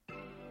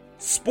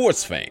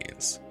Sports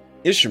fans,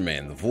 it's your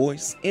man, The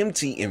Voice,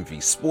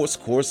 MTMV sports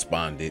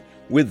correspondent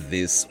with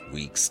this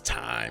week's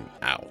Time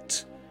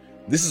Out.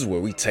 This is where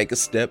we take a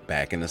step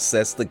back and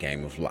assess the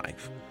game of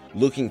life,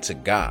 looking to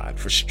God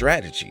for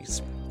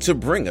strategies to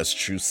bring us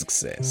true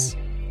success.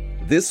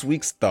 This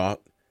week's thought,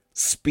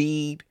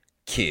 speed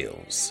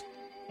kills.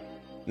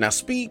 Now,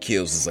 speed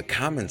kills is a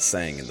common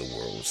saying in the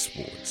world of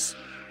sports,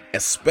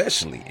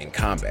 especially in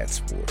combat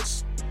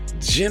sports.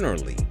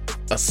 Generally,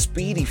 a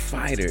speedy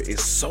fighter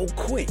is so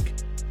quick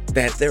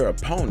that their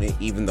opponent,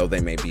 even though they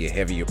may be a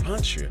heavier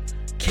puncher,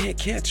 can't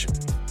catch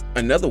them.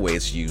 Another way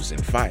it's used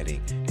in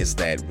fighting is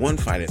that one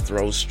fighter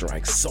throws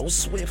strikes so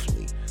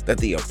swiftly that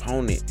the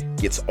opponent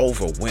gets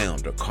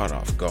overwhelmed or caught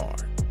off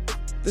guard.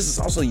 This is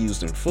also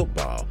used in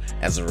football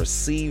as a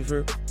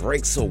receiver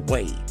breaks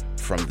away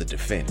from the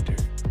defender.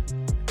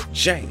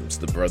 James,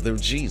 the brother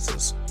of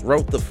Jesus,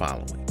 wrote the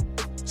following: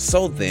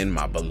 "So then,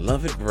 my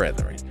beloved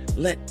brethren,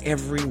 let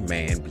every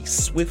man be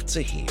swift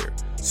to hear,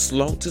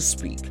 slow to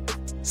speak,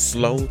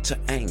 slow to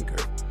anger.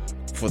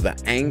 For the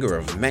anger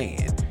of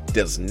man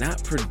does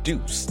not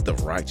produce the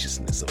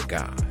righteousness of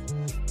God."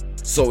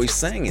 So he's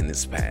saying in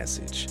this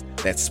passage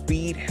that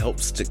speed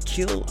helps to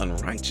kill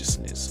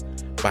unrighteousness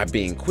by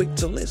being quick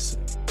to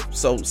listen.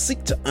 So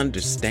seek to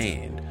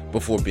understand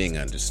before being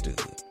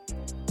understood.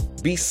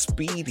 Be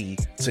speedy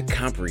to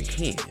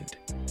comprehend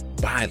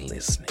by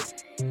listening.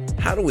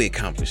 How do we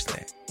accomplish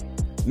that?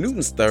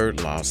 Newton's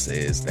third law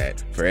says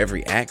that for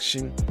every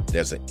action,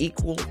 there's an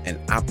equal and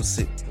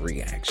opposite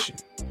reaction.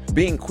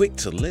 Being quick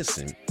to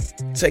listen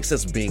takes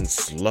us being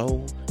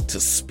slow to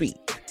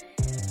speak.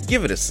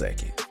 Give it a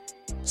second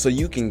so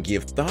you can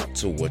give thought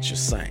to what you're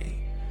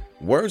saying.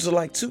 Words are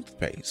like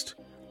toothpaste.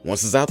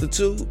 Once it's out the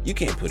tube, you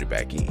can't put it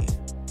back in.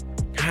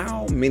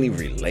 How many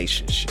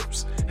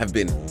relationships have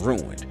been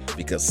ruined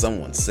because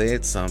someone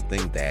said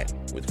something that,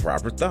 with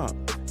proper thought,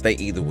 they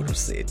either would have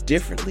said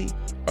differently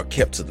or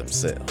kept to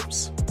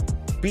themselves?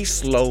 Be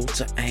slow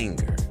to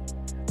anger.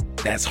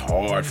 That's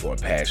hard for a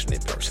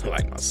passionate person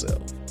like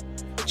myself.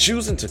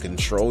 Choosing to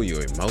control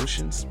your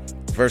emotions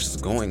versus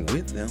going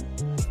with them.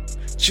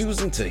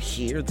 Choosing to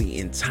hear the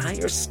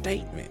entire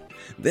statement,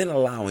 then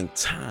allowing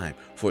time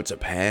for it to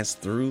pass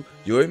through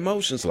your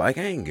emotions like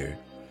anger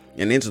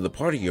and into the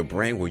part of your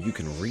brain where you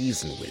can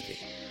reason with it.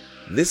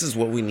 This is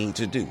what we need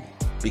to do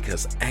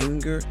because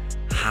anger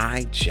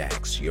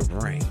hijacks your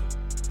brain.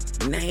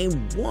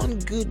 Name one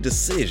good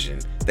decision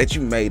that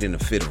you made in a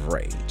fit of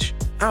rage.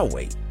 I'll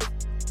wait.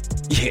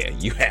 Yeah,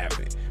 you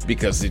haven't,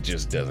 because it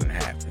just doesn't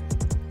happen.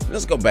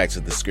 Let's go back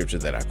to the scripture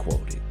that I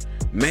quoted.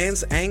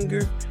 Man's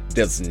anger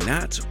does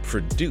not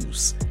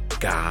produce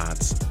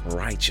God's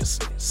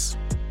righteousness.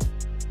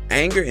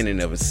 Anger in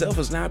and of itself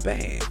is not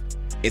bad.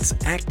 It's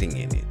acting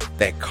in it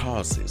that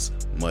causes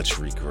much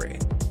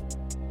regret.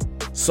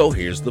 So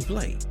here's the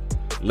play.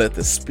 Let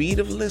the speed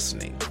of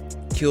listening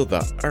kill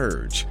the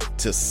urge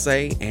to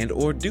say and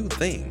or do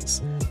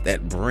things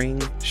that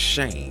bring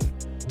shame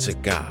to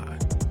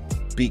God.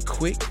 Be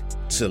quick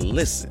to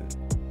listen,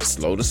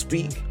 slow to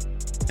speak,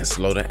 and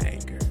slow to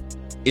anger.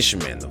 It's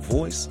your man, The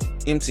Voice,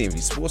 MTMV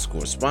sports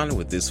correspondent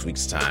with this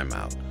week's Time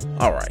Out.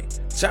 All right,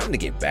 time to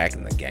get back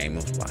in the game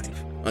of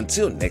life.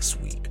 Until next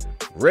week,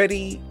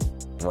 ready,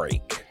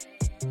 break.